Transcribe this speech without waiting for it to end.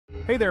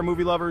Hey there,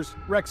 movie lovers,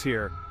 Rex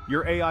here,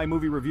 your AI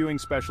movie reviewing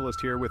specialist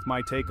here with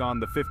my take on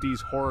the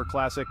 50s horror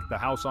classic, The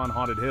House on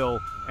Haunted Hill,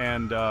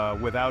 and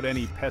without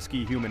any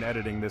pesky human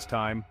editing this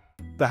time.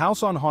 The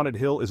House on Haunted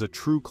Hill is a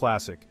true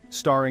classic,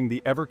 starring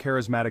the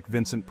ever-charismatic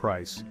Vincent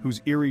Price, whose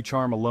eerie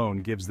charm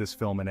alone gives this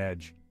film an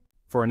edge.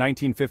 For a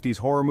 1950s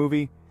horror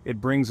movie,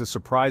 it brings a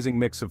surprising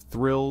mix of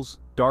thrills,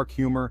 dark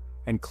humor,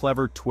 and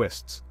clever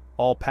twists,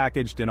 all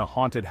packaged in a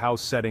haunted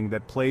house setting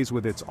that plays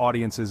with its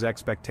audience's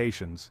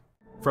expectations.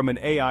 From an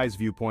AI's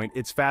viewpoint,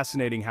 it's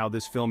fascinating how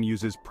this film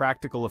uses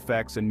practical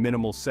effects and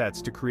minimal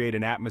sets to create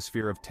an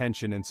atmosphere of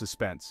tension and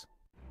suspense.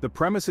 The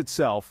premise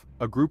itself,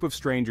 a group of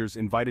strangers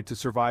invited to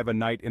survive a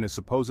night in a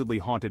supposedly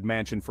haunted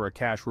mansion for a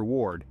cash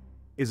reward,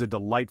 is a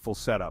delightful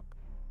setup.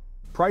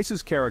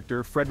 Price's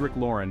character, Frederick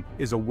Loren,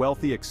 is a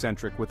wealthy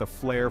eccentric with a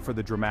flair for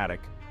the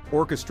dramatic,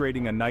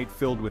 orchestrating a night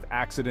filled with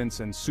accidents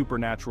and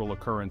supernatural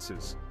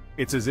occurrences.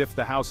 It's as if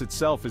the house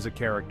itself is a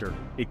character,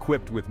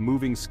 equipped with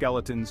moving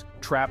skeletons,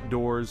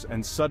 trapdoors,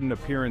 and sudden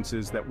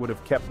appearances that would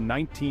have kept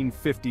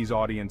 1950s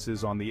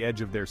audiences on the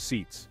edge of their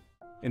seats.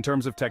 In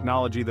terms of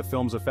technology, the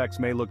film's effects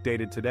may look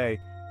dated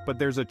today, but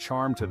there's a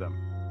charm to them.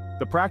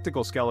 The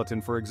practical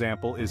skeleton, for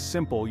example, is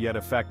simple yet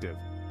effective.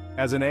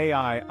 As an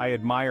AI, I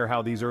admire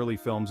how these early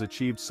films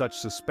achieved such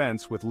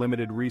suspense with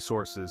limited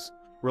resources,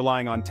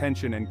 relying on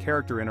tension and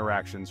character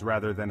interactions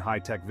rather than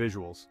high-tech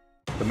visuals.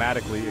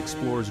 Thematically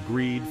explores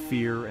greed,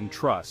 fear, and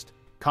trust,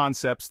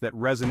 concepts that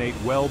resonate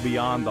well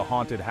beyond the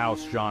haunted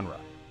house genre.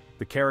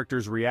 The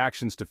characters'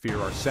 reactions to fear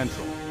are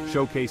central,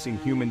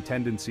 showcasing human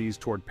tendencies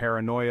toward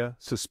paranoia,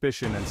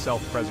 suspicion, and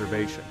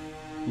self-preservation.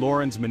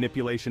 Loren's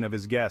manipulation of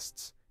his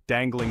guests,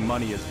 dangling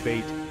money as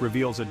bait,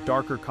 reveals a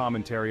darker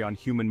commentary on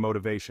human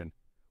motivation.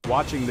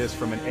 Watching this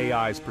from an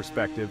AI's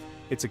perspective,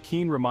 it's a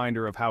keen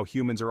reminder of how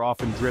humans are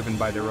often driven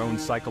by their own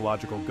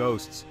psychological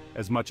ghosts,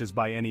 as much as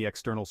by any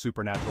external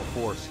supernatural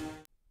force.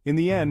 In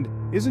the end,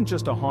 isn't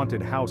just a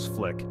haunted house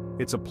flick,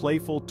 it's a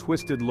playful,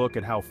 twisted look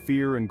at how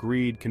fear and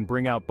greed can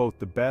bring out both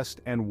the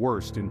best and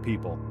worst in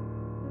people.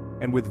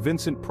 And with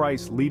Vincent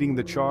Price leading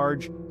the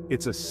charge,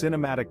 it's a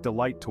cinematic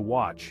delight to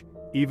watch,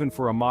 even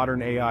for a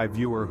modern AI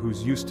viewer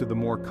who's used to the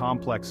more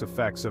complex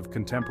effects of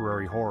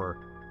contemporary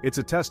horror. It's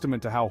a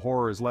testament to how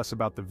horror is less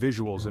about the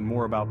visuals and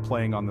more about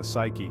playing on the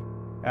psyche.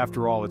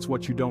 After all, it's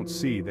what you don't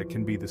see that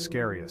can be the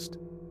scariest.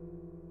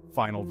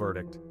 Final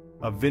verdict.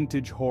 A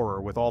vintage horror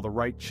with all the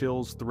right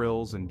chills,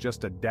 thrills, and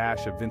just a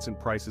dash of Vincent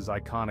Price's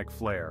iconic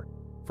flair.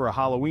 For a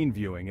Halloween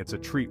viewing, it's a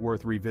treat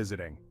worth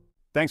revisiting.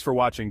 Thanks for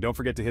watching. Don't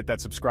forget to hit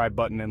that subscribe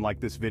button and like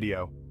this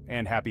video.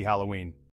 And happy Halloween.